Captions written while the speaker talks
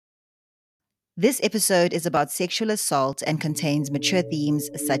This episode is about sexual assault and contains mature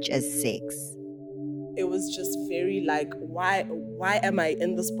themes such as sex. It was just very like, why am I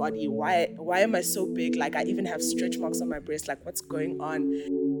in this body? Why am I so big? Like, I even have stretch marks on my breast. Like, what's going on?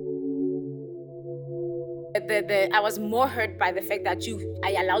 I was more hurt by the fact that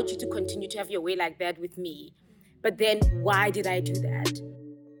I allowed you to continue to have your way like that with me. But then why did I do that?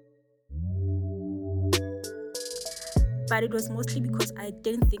 But it was mostly because I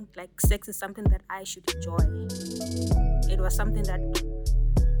didn't think like sex is something that I should enjoy. It was something that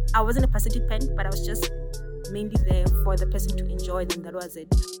I wasn't a participant, but I was just mainly there for the person to enjoy it, and that was it.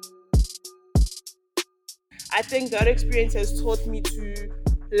 I think that experience has taught me to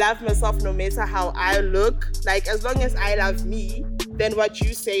love myself no matter how I look. Like, as long as I love me, then what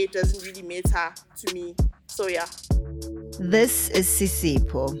you say doesn't really matter to me. So yeah. This is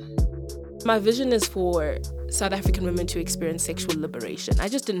Sisipho. My vision is for South African women to experience sexual liberation. I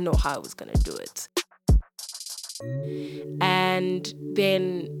just didn't know how I was going to do it. And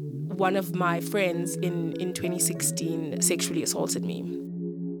then one of my friends in 2016 sexually assaulted me.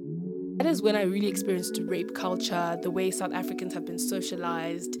 That is when I really experienced rape culture, the way South Africans have been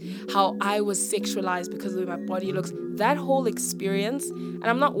socialized, how I was sexualized because of the way my body looks. That whole experience, and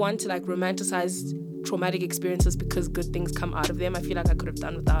I'm not one to like romanticize traumatic experiences because good things come out of them. I feel like I could have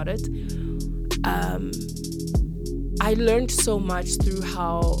done without it. I learned so much through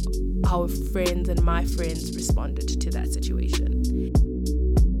how our friends and my friends responded to that situation.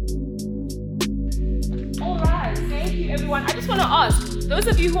 All right, thank you everyone. I just want to ask, those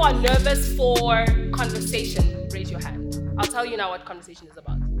of you who are nervous for conversation, raise your hand. I'll tell you now what conversation is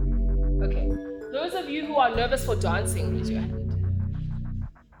about. Okay. Those of you who are nervous for dancing, raise your hand.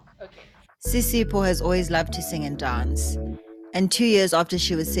 Okay. Sisipho has always loved to sing and dance. And 2 years after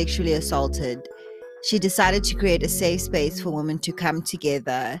she was sexually assaulted, she decided to create a safe space for women to come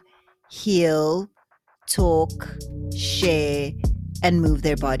together, heal, talk, share, and move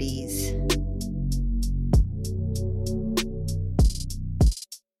their bodies.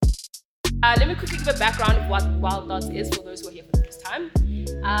 Let me quickly give a background of what Wild Thoughts is for those who are here for the first time.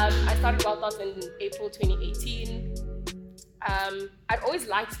 I started Wild Thoughts in April 2018. I'd always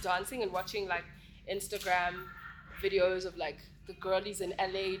liked dancing and watching like Instagram videos of like the girlies in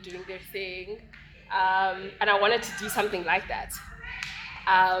LA doing their thing. And I wanted to do something like that.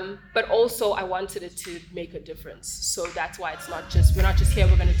 But also I wanted it to make a difference. So that's why we're not just here,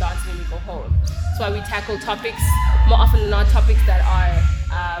 we're gonna dance and then we go home. That's why we tackle topics, more often than not, topics that are,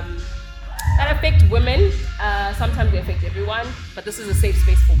 that affect women. Sometimes they affect everyone, but this is a safe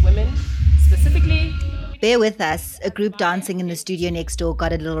space for women specifically. Bear with us, a group dancing in the studio next door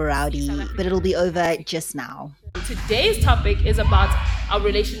got a little rowdy, but it'll be over just now. Today's topic is about our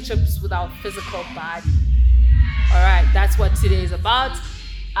relationships with our physical body. All right, that's what today is about.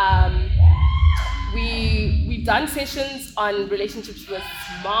 We've done sessions on relationships with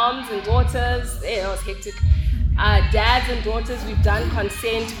moms and daughters. It was hectic. Dads and daughters, we've done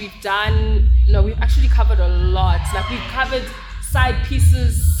consent, we've actually covered a lot. Like we've covered side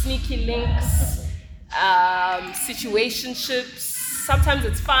pieces, sneaky links, situationships. Sometimes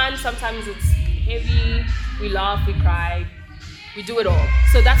it's fun, sometimes it's heavy. We laugh, we cry, we do it all.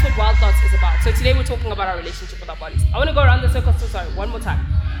 So that's what Wild Thoughts is about. So today we're talking about our relationship with our bodies. I want to go around the circle, one more time.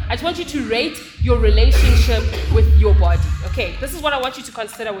 I just want you to rate your relationship with your body. Okay, this is what I want you to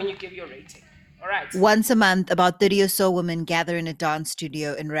consider when you give your rating. All right. Once a month, about 30 or so women gather in a dance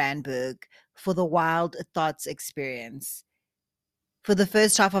studio in Randburg for the Wild Thoughts experience. For the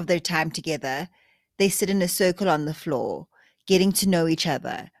first half of their time together, they sit in a circle on the floor, getting to know each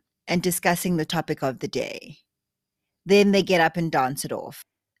other and discussing the topic of the day. Then they get up and dance it off.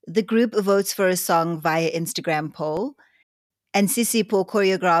 The group votes for a song via Instagram poll, and Sisipho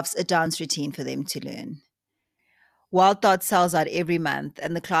choreographs a dance routine for them to learn. Wild Thoughts sells out every month,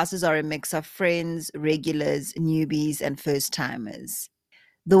 and the classes are a mix of friends, regulars, newbies, and first-timers.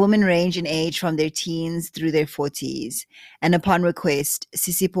 The women range in age from their teens through their 40s, and upon request,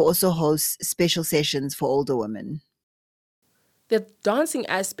 Sisipho also hosts special sessions for older women. The dancing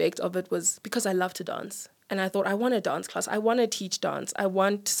aspect of it was because I love to dance. And I thought, I want a dance class. I want to teach dance. I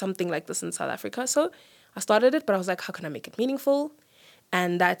want something like this in South Africa. So I started it, but I was like, how can I make it meaningful?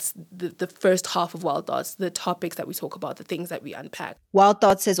 And that's the first half of Wild Thoughts, the topics that we talk about, the things that we unpack. Wild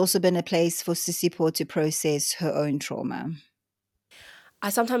Thoughts has also been a place for Sisipho to process her own trauma. I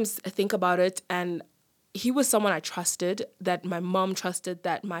sometimes think about it, and he was someone I trusted, that my mom trusted,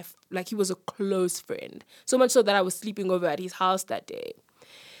 that he was a close friend. So much so that I was sleeping over at his house that day.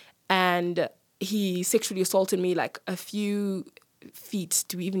 And he sexually assaulted me like a few feet,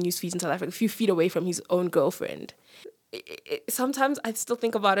 do we even use feet in South Africa? A few feet away from his own girlfriend. sometimes I still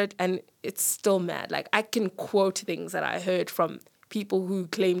think about it and it's still mad. Like, I can quote things that I heard from people who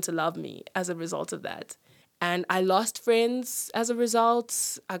claim to love me as a result of that. And I lost friends as a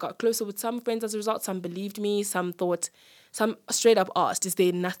result. I got closer with some friends as a result. Some believed me. Some straight up asked, is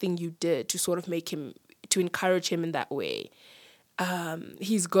there nothing you did to sort of to encourage him in that way?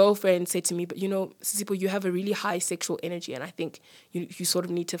 His girlfriend said to me, but Sisipho, you have a really high sexual energy, and I think you sort of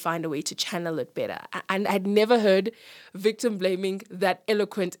need to find a way to channel it better. And I'd never heard victim blaming that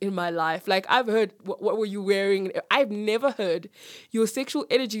eloquent in my life. Like, I've heard, what were you wearing? I've never heard your sexual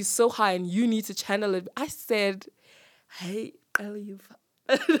energy is so high and you need to channel it. I said, hey, Ellie,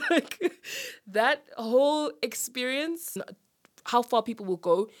 like, that whole experience, how far people will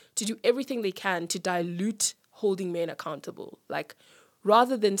go to do everything they can to dilute holding men accountable. Like,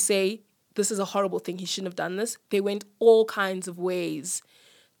 rather than say, this is a horrible thing, he shouldn't have done this, they went all kinds of ways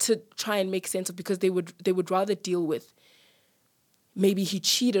to try and make sense of, because they would rather deal with maybe he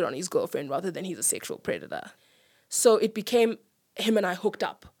cheated on his girlfriend rather than he's a sexual predator. So it became him and I hooked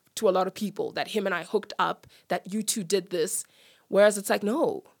up to a lot of people, that him and I hooked up, that you two did this. Whereas it's like,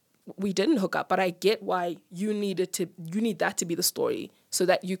 no, we didn't hook up, but I get why you need that to be the story, so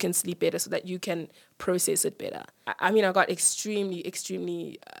that you can sleep better, so that you can process it better. I mean, I got extremely,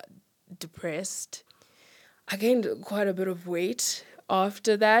 extremely depressed. I gained quite a bit of weight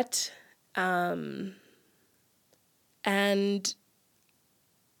after that. And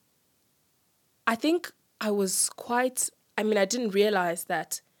I think I didn't realize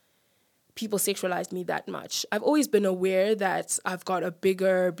that people sexualized me that much. I've always been aware that I've got a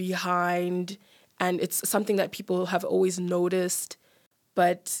bigger behind, and it's something that people have always noticed,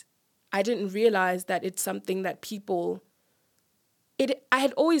 but I didn't realize that it's something that I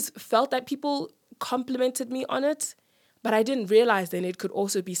had always felt that people complimented me on it, but I didn't realize then it could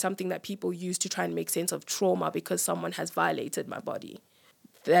also be something that people use to try and make sense of trauma because someone has violated my body.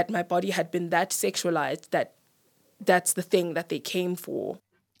 That my body had been that sexualized, that's the thing that they came for.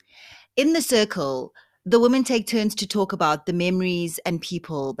 In the circle, the women take turns to talk about the memories and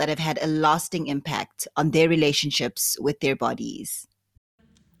people that have had a lasting impact on their relationships with their bodies.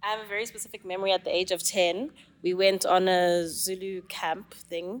 I have a very specific memory. At the age of 10, we went on a Zulu camp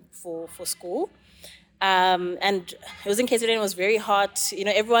thing for school. And it was in KZN, it was very hot.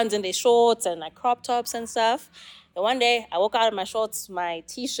 Everyone's in their shorts and like crop tops and stuff. The one day, I walk out of my shorts, my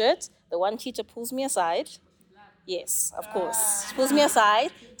T-shirt. The one teacher pulls me aside. Yes, of course. She pulls me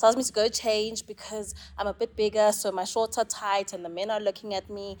aside, tells me to go change because I'm a bit bigger, so my shorts are tight and the men are looking at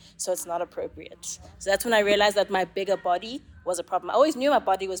me, so it's not appropriate. So that's when I realized that my bigger body was a problem. I always knew my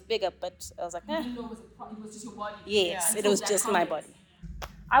body was bigger, but I was like, You didn't know it was just your body. Yes, it was just my body.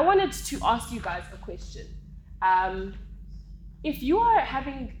 I wanted to ask you guys a question. If you are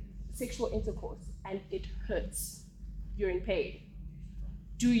having sexual intercourse and it hurts, you're in pain,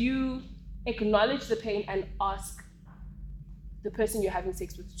 do you acknowledge the pain and ask the person you're having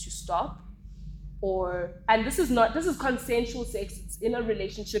sex with to stop? And this is consensual sex, it's in a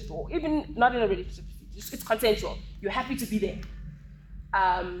relationship, or even not in a relationship, it's consensual, you're happy to be there.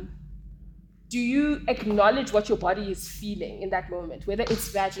 Do you acknowledge what your body is feeling in that moment, whether it's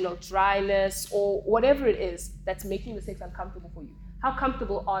vaginal dryness or whatever it is that's making the sex uncomfortable for you? How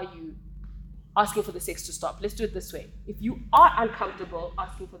comfortable are you asking for the sex to stop? Let's do it this way. If you are uncomfortable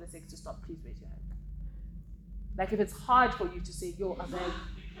asking for the sex to stop, please raise your hand. Like, if it's hard for you to say, yo, I'm like,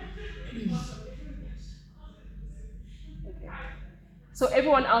 okay. So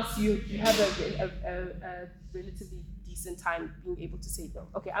everyone else, you have a relatively decent time being able to say no.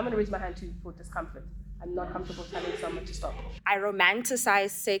 Okay, I'm gonna raise my hand too for discomfort. I'm not comfortable telling someone to stop. I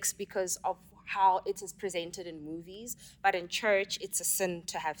romanticize sex because of how it is presented in movies, but in church, it's a sin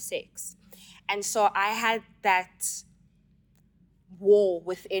to have sex. And so I had that war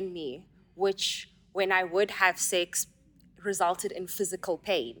within me, which when I would have sex resulted in physical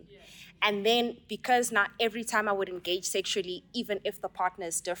pain. Yeah. And then because not every time I would engage sexually, even if the partner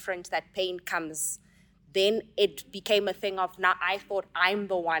is different, that pain comes, then it became a thing of now I thought I'm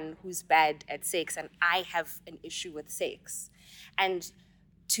the one who's bad at sex and I have an issue with sex. And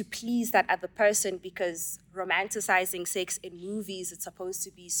to please that other person, because romanticizing sex in movies, it's supposed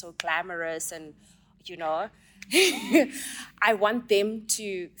to be so glamorous and, I want them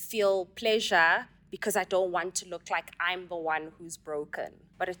to feel pleasure because I don't want to look like I'm the one who's broken.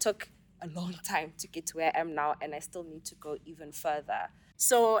 But it took a long time to get to where I am now, and I still need to go even further.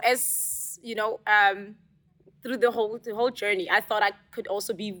 So as, through the whole journey, I thought I could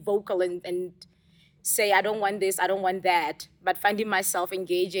also be vocal and say, I don't want this, I don't want that, but finding myself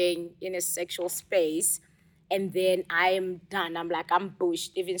engaging in a sexual space And then I am done. I'm like, I'm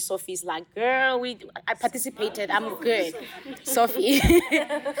bushed. Even Sophie's like, girl, I participated. I'm good. Sophie,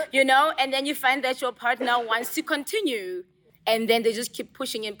 and then you find that your partner wants to continue. And then they just keep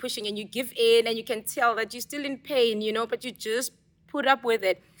pushing and pushing, and you give in, and you can tell that you're still in pain, but you just put up with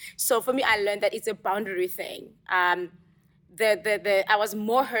it. So for me, I learned that it's a boundary thing. I was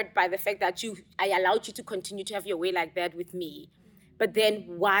more hurt by the fact that I allowed you to continue to have your way like that with me. But then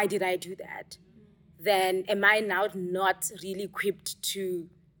why did I do that? Then am I now not really equipped to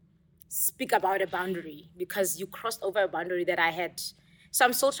speak about a boundary because you crossed over a boundary that I had? So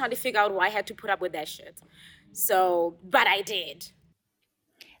I'm still trying to figure out why I had to put up with that shit. So, but I did.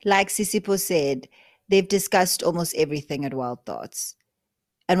 Like Sisipho said, they've discussed almost everything at Wild Thoughts.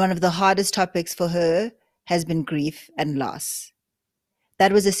 And one of the hardest topics for her has been grief and loss.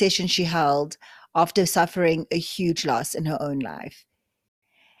 That was a session she held after suffering a huge loss in her own life.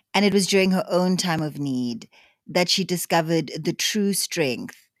 And it was during her own time of need that she discovered the true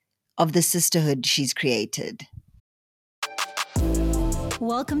strength of the sisterhood she's created.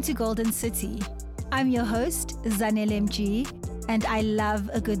 Welcome to Golden City. I'm your host, Zanele MG, and I love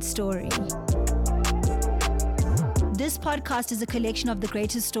a good story. This podcast is a collection of the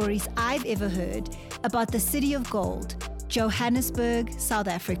greatest stories I've ever heard about the city of gold, Johannesburg, South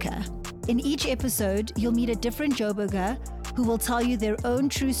Africa. In each episode, you'll meet a different Joburger who will tell you their own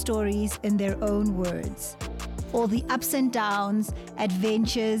true stories in their own words. All the ups and downs,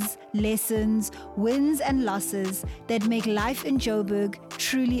 adventures, lessons, wins and losses that make life in Joburg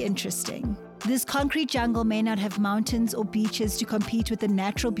truly interesting. This concrete jungle may not have mountains or beaches to compete with the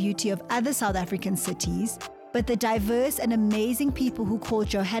natural beauty of other South African cities, but the diverse and amazing people who call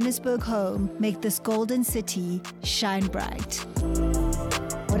Johannesburg home make this golden city shine bright.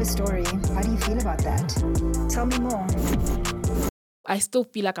 What a story. How do you feel about that? Tell me more. I still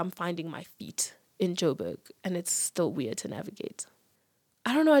feel like I'm finding my feet in Joburg, and it's still weird to navigate.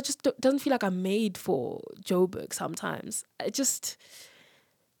 I don't know, I just doesn't feel like I'm made for Joburg sometimes.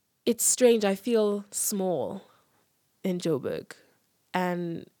 It's strange. I feel small in Joburg,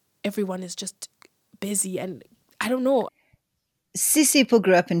 and everyone is just busy, and I don't know. Sisipho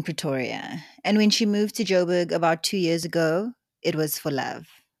grew up in Pretoria, and when she moved to Joburg about 2 years ago, it was for love.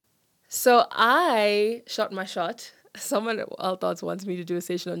 So I shot my shot. Someone at Wild Thoughts wants me to do a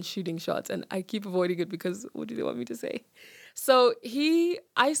session on shooting shots, and I keep avoiding it because what do they want me to say? So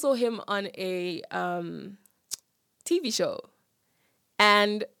I saw him on a TV show,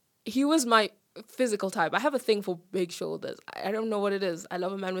 and he was my physical type. I have a thing for big shoulders. I don't know what it is. I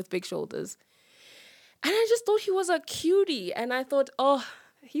love a man with big shoulders. And I just thought he was a cutie, and I thought, oh,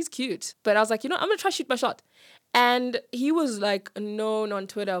 he's cute. But I was like, I'm going to try shoot my shot. And he was like known on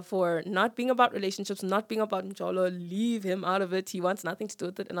Twitter for not being about relationships, not being about Njolo, leave him out of it. He wants nothing to do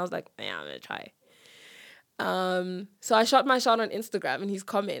with it. And I was like, yeah, I'm going to try. So I shot my shot on Instagram in his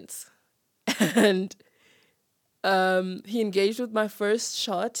comments. And he engaged with my first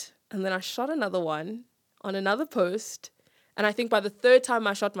shot. And then I shot another one on another post. And I think by the third time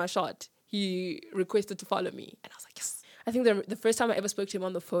I shot my shot, he requested to follow me. And I was like, yes. I think the first time I ever spoke to him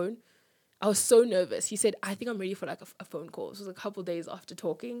on the phone, I was so nervous. He said, I think I'm ready for like a phone call. This was a couple days after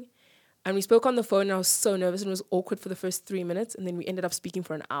talking. And we spoke on the phone, and I was so nervous, and it was awkward for the first 3 minutes. And then we ended up speaking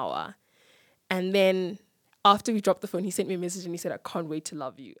for an hour. And then after we dropped the phone, he sent me a message, and he said, I can't wait to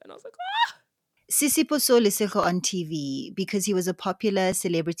love you. And I was like, ah! Sisipho saw Lesego on TV because he was a popular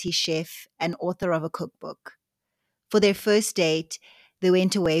celebrity chef and author of a cookbook. For their first date, they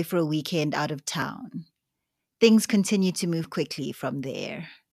went away for a weekend out of town. Things continued to move quickly from there.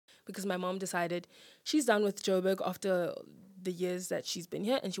 Because my mom decided she's done with Joburg after the years that she's been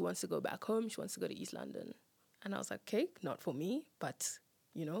here, and she wants to go back home. She wants to go to East London. And I was like, okay, not for me, but,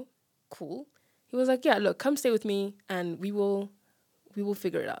 cool. He was like, yeah, look, come stay with me, and we will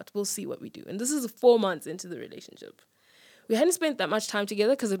figure it out. We'll see what we do. And this is 4 months into the relationship. We hadn't spent that much time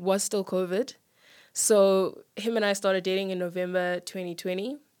together because it was still COVID. So him and I started dating in November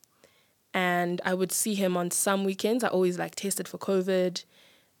 2020. And I would see him on some weekends. I always tested for COVID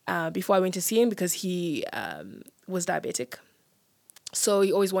before I went to see him because he was diabetic. So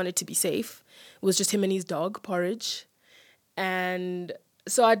he always wanted to be safe. It was just him and his dog, Porridge. And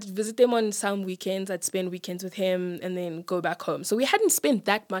so I'd visit them on some weekends. I'd spend weekends with him and then go back home. So we hadn't spent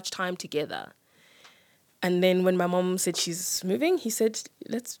that much time together. And then when my mom said she's moving, he said,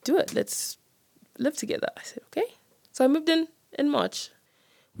 let's do it. Let's live together. I said, okay. So I moved in March.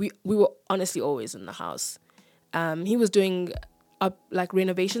 We were honestly always in the house. He was doing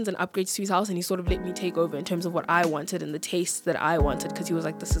renovations and upgrades to his house, and he sort of let me take over in terms of what I wanted and the taste that I wanted, because he was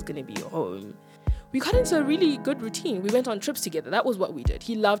like, this is going to be your home. we got into a really good routine. We went on trips together. That was what we did.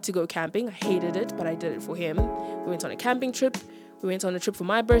 He loved to go camping. I hated it, but I did it for him. We went on a camping trip. We went on a trip for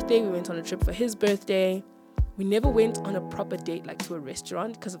my birthday. We went on a trip for his birthday. We never went on a proper date, like to a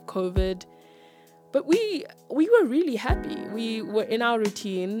restaurant, because of COVID. But we were really happy. We were in our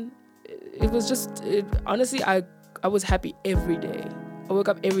routine. It was just, honestly, I was happy every day. I woke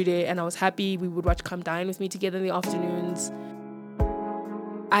up every day and I was happy. We would watch Come Dine with Me together in the afternoons.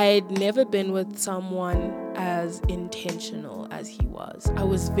 I'd never been with someone as intentional as he was. I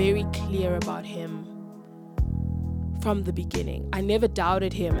was very clear about him from the beginning. I never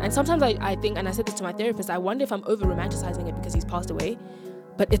doubted him. And sometimes I think, and I said this to my therapist, I wonder if I'm over-romanticizing it because he's passed away.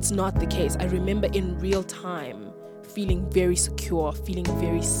 But it's not the case. I remember in real time feeling very secure, feeling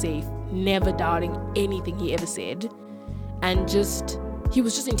very safe, never doubting anything he ever said. And he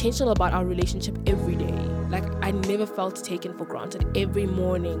was just intentional about our relationship every day. Like, I never felt taken for granted. Every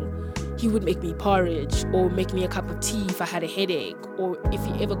morning, he would make me porridge or make me a cup of tea if I had a headache. Or if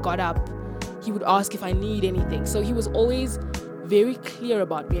he ever got up, he would ask if I need anything. So he was always very clear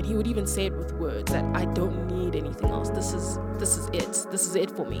about me, and he would even say it with words that I don't need anything else. This is it. This is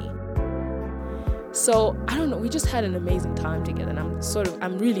it for me. So I don't know, we just had an amazing time together, and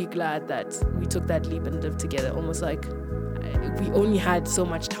I'm really glad that we took that leap and lived together. Almost like we only had so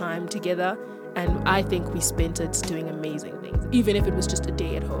much time together, and I think we spent it doing amazing things, even if it was just a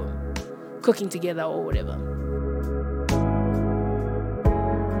day at home, cooking together or whatever.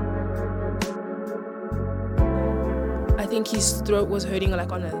 I think his throat was hurting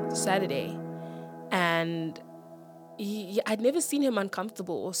like on a Saturday, and I'd never seen him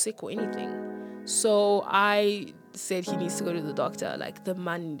uncomfortable or sick or anything. So I said he needs to go to the doctor like the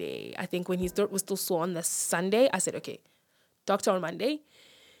Monday. I think when his throat was still sore on the Sunday, I said, okay, doctor on Monday.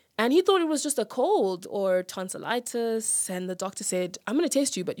 And he thought it was just a cold or tonsillitis. And the doctor said, I'm going to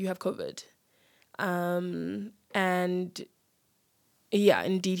test you, but you have COVID. And yeah,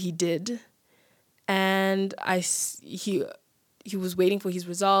 indeed he did. And he was waiting for his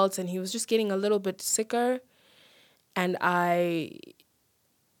results, and he was just getting a little bit sicker. And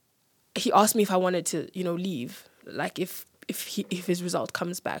he asked me if I wanted to, leave, like if his result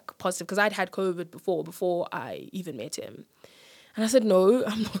comes back positive, because I'd had COVID before I even met him. And I said, no,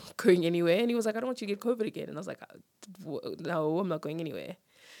 I'm not going anywhere. And he was like, I don't want you to get COVID again. And I was like, no, I'm not going anywhere.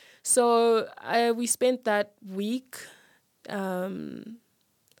 So we spent that week.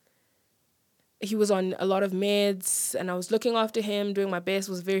 He was on a lot of meds, and I was looking after him, doing my best.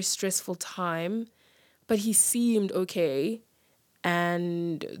 It was a very stressful time, but he seemed okay.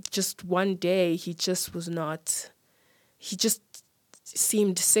 And just one day, he just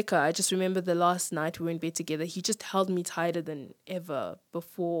seemed sicker. I just remember the last night we were in bed together, he just held me tighter than ever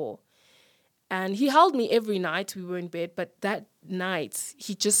before. And he held me every night we were in bed, but that night,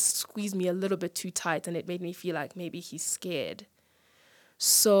 he just squeezed me a little bit too tight, and it made me feel like maybe he's scared.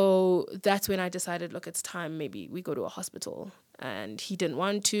 So that's when I decided, look, it's time, maybe we go to a hospital. And he didn't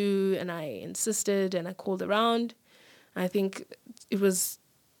want to, and I insisted, and I called around. I think it was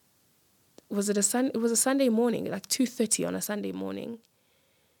a Sunday morning, like 2:30 on a Sunday morning.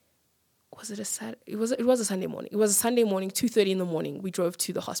 It was a Sunday morning. It was a Sunday morning, 2:30 in the morning. We drove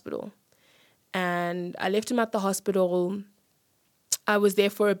to the hospital. And I left him at the hospital. I was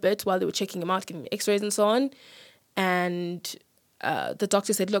there for a bit while they were checking him out, giving me x-rays and so on. And the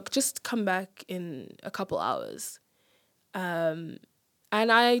doctor said, look, just come back in a couple hours. And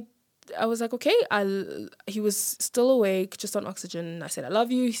I was like, okay. He was still awake, just on oxygen. I said, I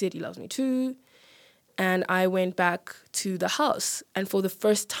love you. He said he loves me too. And I went back to the house. And for the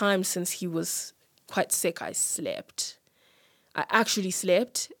first time since he was quite sick, I slept. I actually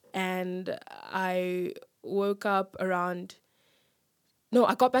slept. And I woke up I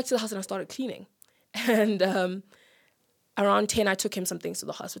got back to the house and I started cleaning. And around 10, I took him some things to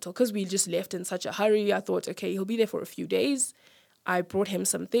the hospital because we just left in such a hurry. I thought, okay, he'll be there for a few days. I brought him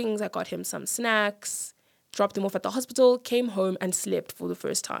some things. I got him some snacks, dropped him off at the hospital, came home and slept for the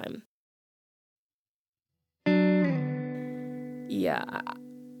first time. Yeah,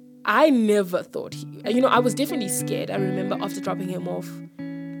 I never thought I was definitely scared. I remember after dropping him off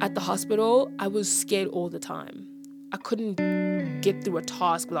at the hospital, I was scared all the time. I couldn't get through a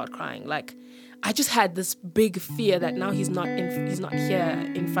task without crying. Like, I just had this big fear that now he's not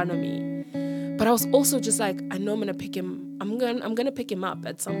here in front of me. But I was also just like, I know I'm gonna pick him. I'm gonna pick him up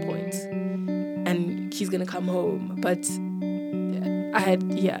at some point, and he's gonna come home. But he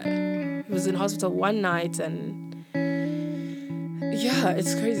was in hospital one night, and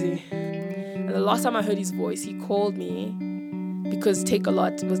it's crazy. And the last time I heard his voice, he called me because Take A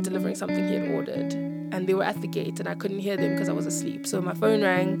Lot was delivering something he had ordered, and they were at the gate, and I couldn't hear them because I was asleep. So my phone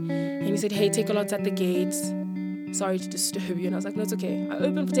rang, and he said, "Hey, Takealot's at the gates. Sorry to disturb you." And I was like, "No, it's okay." I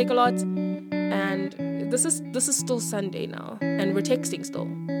opened for Takealot, and this is still Sunday now, and we're texting still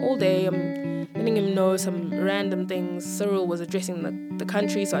all day. I'm letting him know some random things. Cyril was addressing the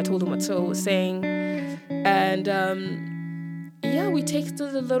country, so I told him what Cyril was saying, and yeah, we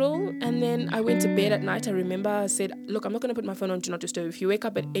texted a little, and then I went to bed at night. I remember I said, "Look, I'm not going to put my phone on Do Not Disturb. If you wake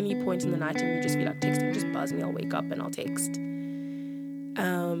up at any point in the night and you just feel like texting, just buzz me. I'll wake up and I'll text."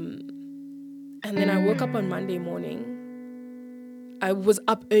 And then I woke up on Monday morning. I was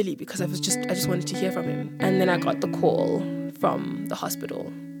up early because I just wanted to hear from him. And then I got the call from the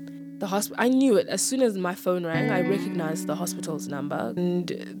hospital. I knew it. As soon as my phone rang, I recognized the hospital's number.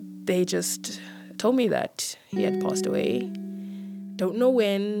 And they just told me that he had passed away. Don't know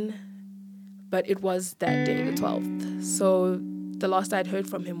when, but it was that day, the 12th. So the last I'd heard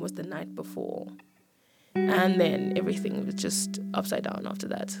from him was the night before. And then everything was just upside down after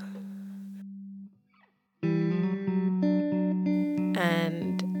that.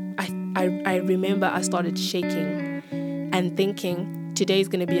 And I remember I started shaking and thinking, today's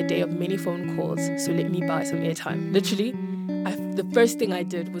going to be a day of many phone calls, so let me buy some airtime. Literally, the first thing I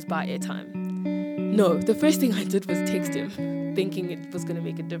did was buy airtime. No, the first thing I did was text him, thinking it was going to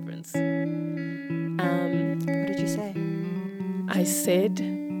make a difference. What did you say? I said,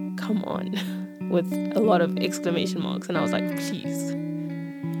 "Come on," with a lot of exclamation marks. And I was like, "Please."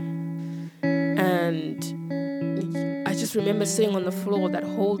 And I just remember sitting on the floor that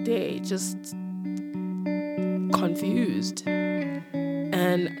whole day, just confused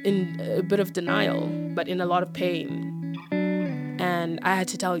and in a bit of denial, but in a lot of pain. And I had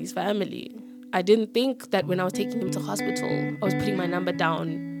to tell his family. I didn't think that when I was taking him to hospital, I was putting my number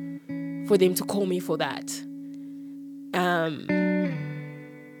down for them to call me for that.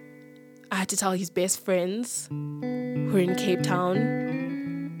 I had to tell his best friends who were in Cape Town.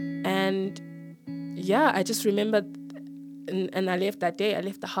 And yeah, I just remember, and I left that day. I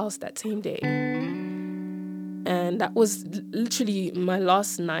left the house that same day. And that was literally my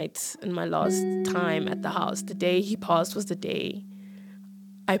last night and my last time at the house. The day he passed was the day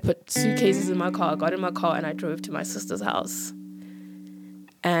I put suitcases in my car, got in my car, and I drove to my sister's house.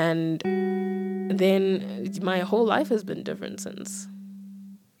 And then my whole life has been different since.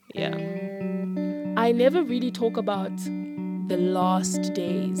 Yeah. I never really talk about the last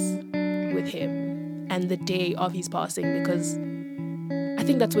days with him and the day of his passing, because I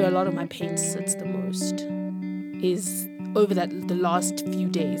think that's where a lot of my pain sits the most, is over the last few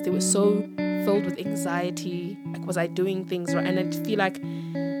days. They were so filled with anxiety. Like, was I doing things right? And I feel like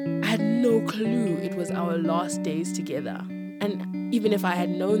I had no clue it was our last days together. And even if I had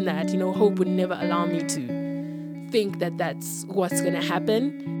known that, hope would never allow me to think that that's what's going to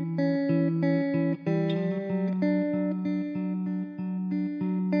happen.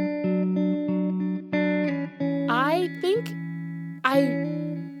 I think I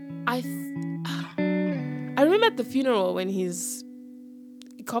remember at the funeral when his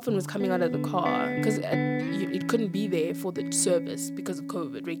coffin was coming out of the car, because it couldn't be there for the service because of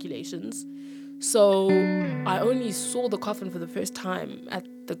COVID regulations. So I only saw the coffin for the first time at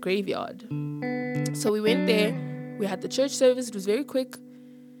the graveyard. So we went there, we had the church service, it was very quick.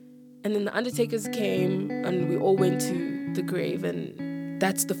 And then the undertakers came and we all went to the grave, and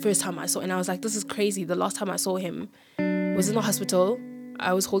that's the first time I saw. And I was like, this is crazy. The last time I saw him was in the hospital.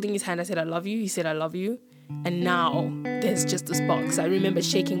 I was holding his hand. I said, "I love you." He said, "I love you." And now there's just this box. I remember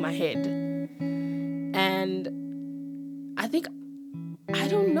shaking my head. And I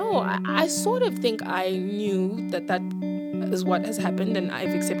don't know. I sort of think I knew that is what has happened, and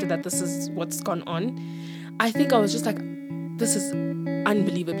I've accepted that this is what's gone on. I think I was just like, this is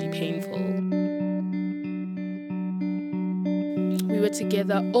unbelievably painful. We were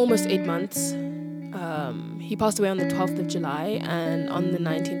together almost 8 months. He passed away on the 12th of July, and on the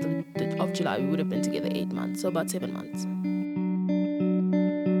 19th of July, we would have been together 8 months, so about 7 months.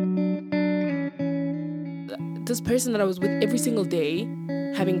 This person that I was with every single day,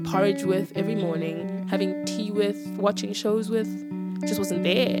 having porridge with every morning, having tea with, watching shows with, just wasn't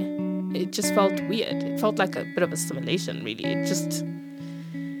there. It just felt weird. It felt like a bit of assimilation, really.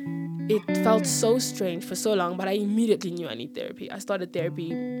 It felt so strange for so long, but I immediately knew I need therapy. I started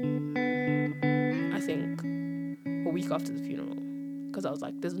therapy, I think, a week after the funeral, because I was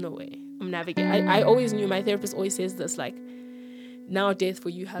like, there's no way I'm navigating. I always knew, my therapist always says this, like, now death for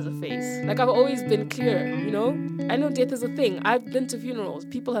you has a face. Like, I've always been clear, I know death is a thing. I've been to funerals,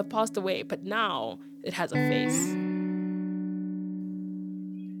 people have passed away, but now it has a face.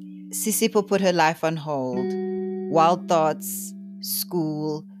 Sisipho put her life on hold. Wild thoughts,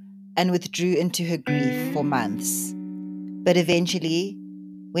 school, and withdrew into her grief for months. But eventually,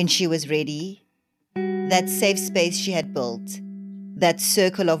 when she was ready, that safe space she had built, that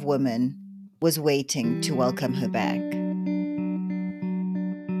circle of women, was waiting to welcome her back.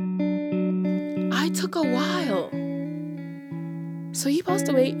 I took a while. So he passed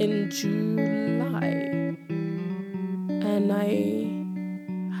away in July. And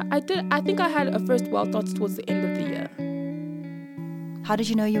I think I had a first wild thoughts towards the end of the year. How did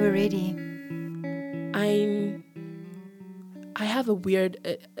you know you were ready? I have a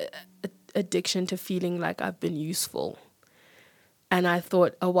weird addiction to feeling like I've been useful. And I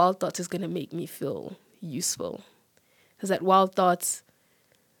thought a wild thought is going to make me feel useful. Because at wild thoughts,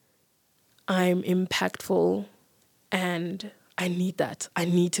 I'm impactful and I need that. I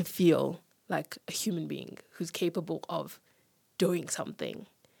need to feel like a human being who's capable of doing something.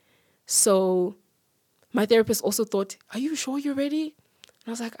 So my therapist also thought, are you sure you're ready? And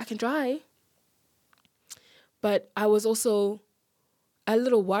I was like, I can try. But I was also a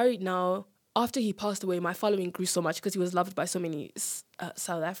little worried now. After he passed away, my following grew so much because he was loved by so many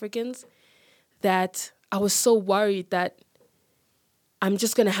South Africans that I was so worried that I'm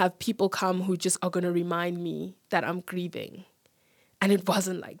just going to have people come who just are going to remind me that I'm grieving. And it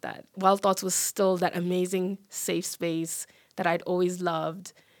wasn't like that. Wild Thoughts was still that amazing safe space that I'd always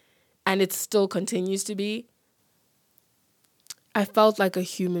loved. And it still continues to be. I felt like a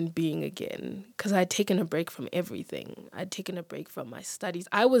human being again because I'd taken a break from everything. I'd taken a break from my studies.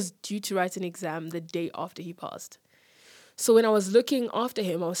 I was due to write an exam the day after he passed. So when I was looking after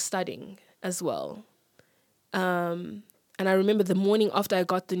him, I was studying as well. And I remember the morning after I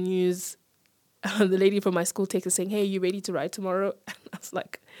got the news, the lady from my school texted saying, hey, you ready to write tomorrow? And I was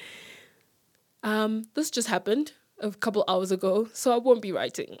like, this just happened a couple hours ago, so I won't be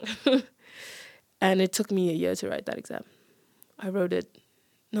writing. And it took me a year to write that exam. I wrote it,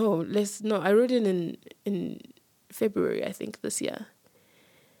 I wrote it in February, I think, this year.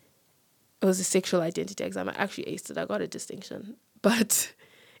 It was a sexual identity exam. I actually aced it. I got a distinction. But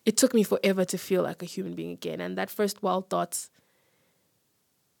it took me forever to feel like a human being again. And that first wild thoughts,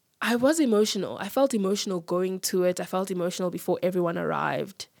 I was emotional. I felt emotional going to it. I felt emotional before everyone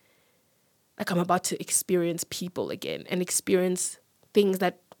arrived. Like I'm about to experience people again and experience things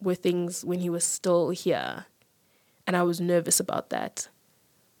that were things when he was still here. And I was nervous about that.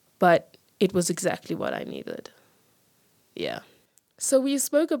 But it was exactly what I needed. Yeah. So we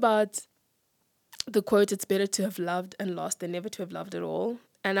spoke about the quote, it's better to have loved and lost than never to have loved at all.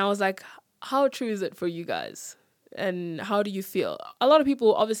 And I was like, how true is it for you guys? And how do you feel? A lot of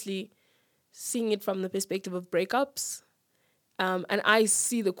people obviously seeing it from the perspective of breakups. And I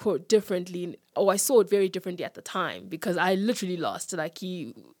see the quote differently. I saw it very differently at the time because I literally lost. I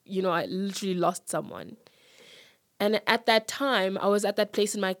literally lost someone. And at that time, I was at that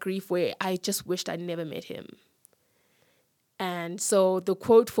place in my grief where I just wished I never met him. And so the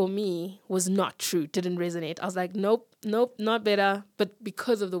quote for me was not true, didn't resonate. I was like, nope, not better, but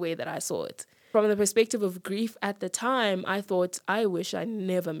because of the way that I saw it. From the perspective of grief at the time, I thought, I wish I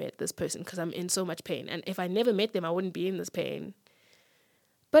never met this person because I'm in so much pain. And if I never met them, I wouldn't be in this pain.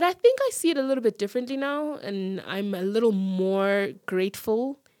 But I think I see it a little bit differently now, and I'm a little more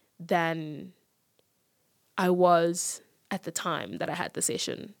grateful than I was at the time that I had the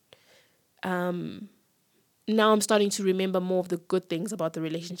session. Now I'm starting to remember more of the good things about the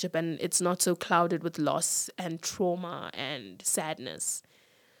relationship, and it's not so clouded with loss and trauma and sadness.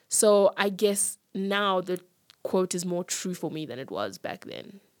 So I guess now the quote is more true for me than it was back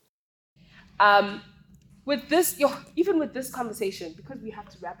then. With this, even with this conversation, because we have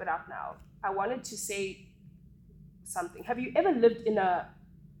to wrap it up now, I wanted to say something. Have you ever lived in an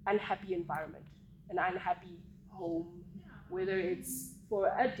unhappy environment, an unhappy home, whether it's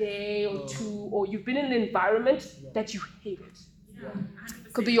for a day or two, or you've been in an environment that you hated?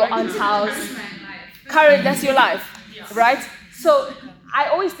 Could be your aunt's house. Current, that's your life, right? So I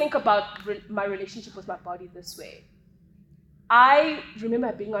always think about my relationship with my body this way. I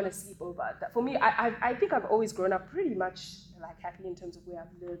remember being on a sleepover. That for me, I think I've always grown up pretty much like happy in terms of where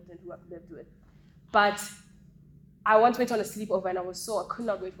I've lived and who I've lived with. But I once went on a sleepover and I could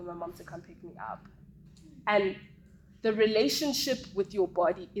not wait for my mom to come pick me up. And the relationship with your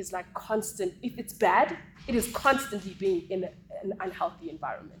body is like constant. If it's bad, it is constantly being in an unhealthy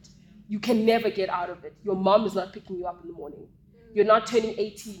environment. You can never get out of it. Your mom is not picking you up in the morning. You're not turning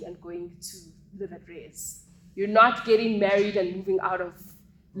 18 and going to live at res. You're not getting married and moving out of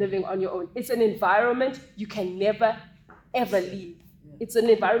living on your own. It's an environment you can never, ever leave. It's an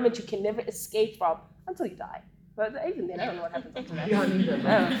environment you can never escape from until you die. But even then, I don't know what happens after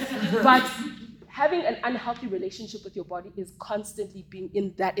that. But having an unhealthy relationship with your body is constantly being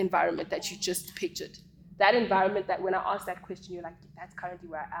in that environment that you just pictured. That environment that when I ask that question, you're like, that's currently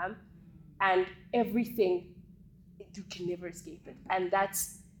where I am. And everything, you can never escape it. And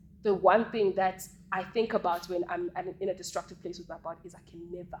that's the one thing that I think about when I'm in a destructive place with my body is I can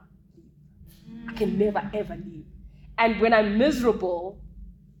never leave. I can never, ever leave. And when I'm miserable,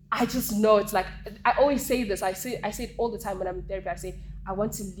 I just know it's like, I always say this, I say it all the time when I'm in therapy, I say, I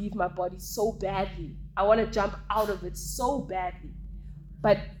want to leave my body so badly. I want to jump out of it so badly.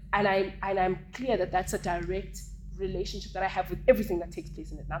 And I'm clear that that's a direct relationship that I have with everything that takes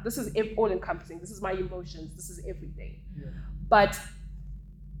place in it. Now, this is all encompassing. This is my emotions. This is everything. Yeah. But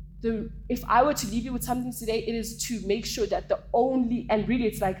if I were to leave you with something today, it is to make sure that the only,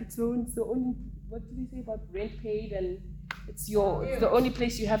 it's the only, what do they say about rent paid and it's the only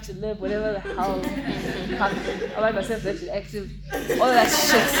place you have to live, whatever the hell. I like myself that's active, all that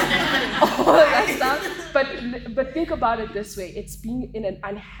shit, all that stuff. But think about it this way: it's being in an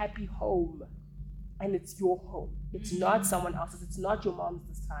unhappy home, and it's your home. It's not someone else's. It's not your mom's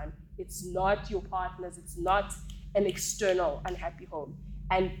this time. It's not your partner's. It's not an external unhappy home.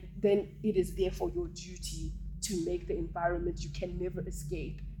 And then it is therefore your duty to make the environment you can never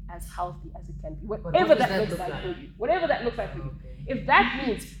escape as healthy as it can be, whatever that looks like for you. Whatever that looks like for you. If that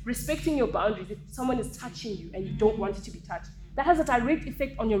means respecting your boundaries, if someone is touching you and you don't want it to be touched, that has a direct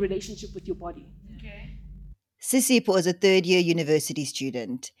effect on your relationship with your body. Okay. Sisipho is a third-year university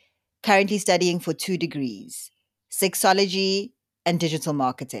student, currently studying for 2 degrees, sexology and digital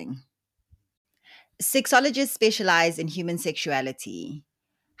marketing. Sexologists specialize in human sexuality,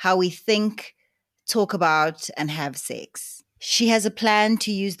 how we think, talk about, and have sex. She has a plan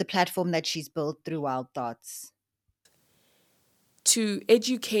to use the platform that she's built through Wild Thoughts to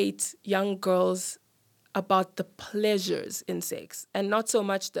educate young girls about the pleasures in sex and not so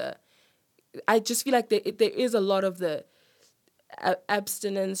much I just feel like there is a lot of the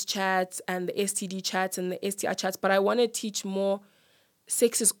abstinence chats and the STD chats and the STI chats, but I want to teach more.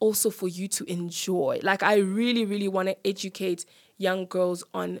 Sex is also for you to enjoy. Like, I really, really want to educate young girls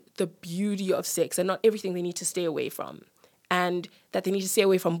on the beauty of sex and not everything they need to stay away from. And that they need to stay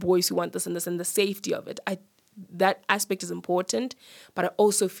away from boys who want this and this and the safety of it. That aspect is important, but I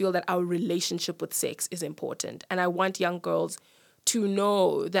also feel that our relationship with sex is important. And I want young girls to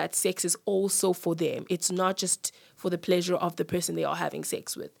know that sex is also for them. It's not just for the pleasure of the person they are having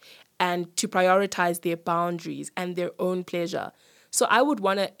sex with. And to prioritize their boundaries and their own pleasure. So I would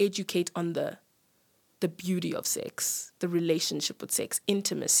want to educate on the beauty of sex, the relationship with sex,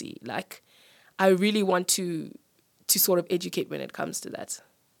 intimacy. Like, I really want to sort of educate when it comes to that.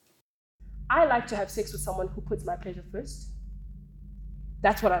 I like to have sex with someone who puts my pleasure first.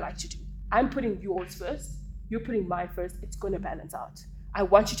 That's what I like to do. I'm putting yours first. You're putting mine first. It's going to balance out. I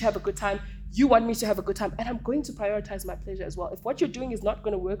want you to have a good time. You want me to have a good time. And I'm going to prioritize my pleasure as well. If what you're doing is not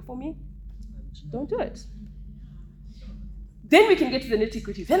going to work for me, don't do it. Then we can get to the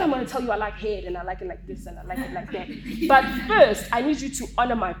nitty-gritty. Then I'm going to tell you I like head and I like it like this and I like it like that. But first, I need you to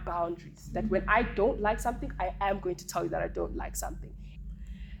honor my boundaries. That when I don't like something, I am going to tell you that I don't like something.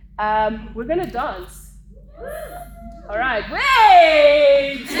 We're going to dance. All right.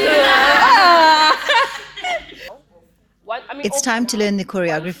 Wait! It's time to learn the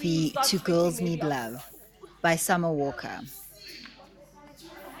choreography to Girls Need Love by Summer Walker.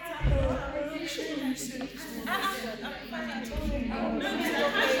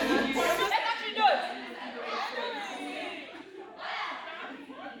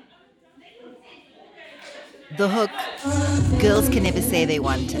 The hook, girls can never say they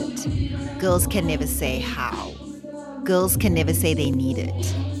want it. Girls can never say how. Girls can never say they need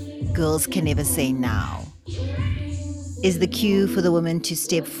it. Girls can never say now. Is the cue for the woman to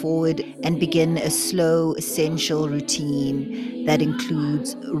step forward and begin a slow, essential routine that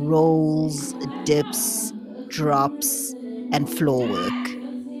includes rolls, dips, drops, and floor work.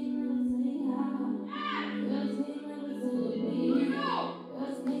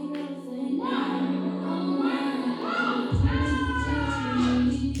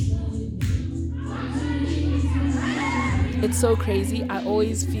 It's so crazy. I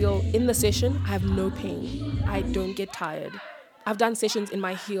always feel in the session, I have no pain. I don't get tired. I've done sessions in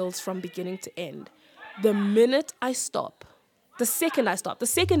my heels from beginning to end. The minute I stop, the second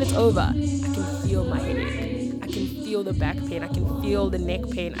it's over, I can feel my headache. I can feel the back pain. I can feel the neck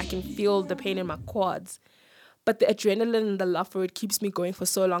pain. I can feel the pain in my quads. But the adrenaline and the love for it keeps me going for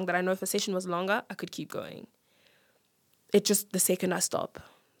so long that I know if a session was longer, I could keep going. It's just the second I stop.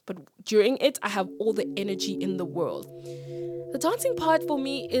 But during it, I have all the energy in the world. The dancing part for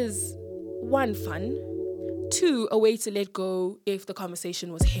me is 1, fun, 2, a way to let go if the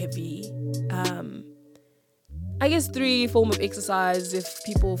conversation was heavy, I guess 3, form of exercise if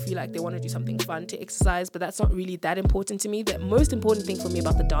people feel like they want to do something fun to exercise, but that's not really that important to me. The most important thing for me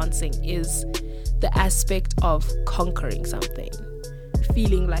about the dancing is the aspect of conquering something.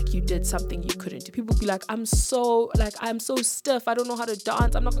 Feeling like you did something you couldn't do. People be like, I'm so stiff, I don't know how to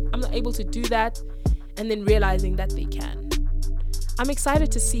dance, I'm not able to do that. And then realizing that they can. I'm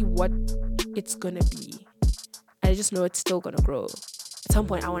excited to see what it's gonna be. I just know it's still gonna grow. At some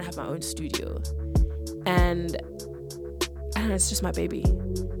point I want to have my own studio. And I don't know, it's just my baby.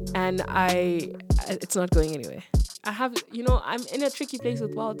 And it's not going anywhere. I'm in a tricky place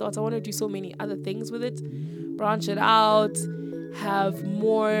with Wild Thoughts. I want to do so many other things with it. Branch it out, have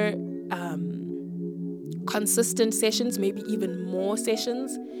more consistent sessions, maybe even more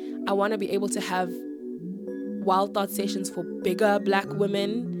sessions. I want to be able to have Wild Thought sessions for bigger Black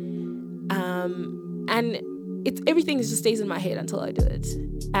women. And everything just stays in my head until I do it.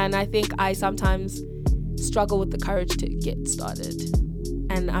 And I think I sometimes struggle with the courage to get started.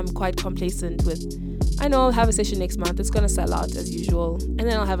 And I'm quite complacent with, I know I'll have a session next month, it's going to sell out as usual. And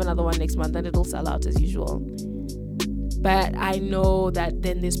then I'll have another one next month and it'll sell out as usual. But I know that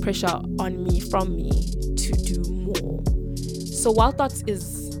then there's pressure on me, from me, to do more. So Wild Thoughts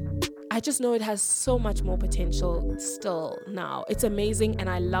I just know it has so much more potential still now. It's amazing and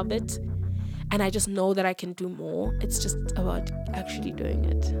I love it. And I just know that I can do more. It's just about actually doing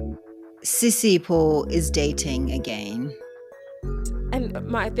it. Sisipho is dating again. And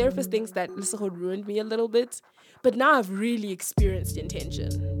my therapist thinks that Sisipho ruined me a little bit. But now I've really experienced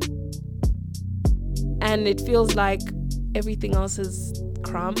intention. And it feels like everything else is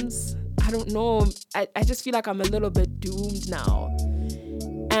crumbs. I don't know. I just feel like I'm a little bit doomed now.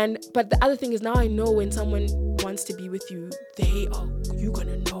 But the other thing is, now I know when someone wants to be with you, you're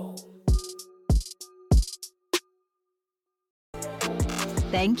gonna know.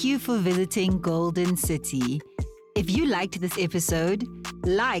 Thank you for visiting Golden City. If you liked this episode,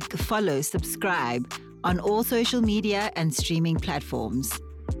 like, follow, subscribe on all social media and streaming platforms.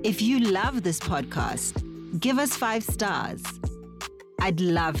 If you love this podcast, give us 5 stars. I'd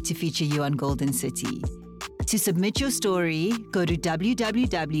love to feature you on Golden City. To submit your story, go to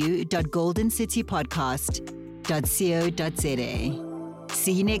www.goldencitypodcast.co.za.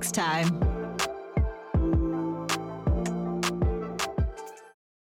 See you next time.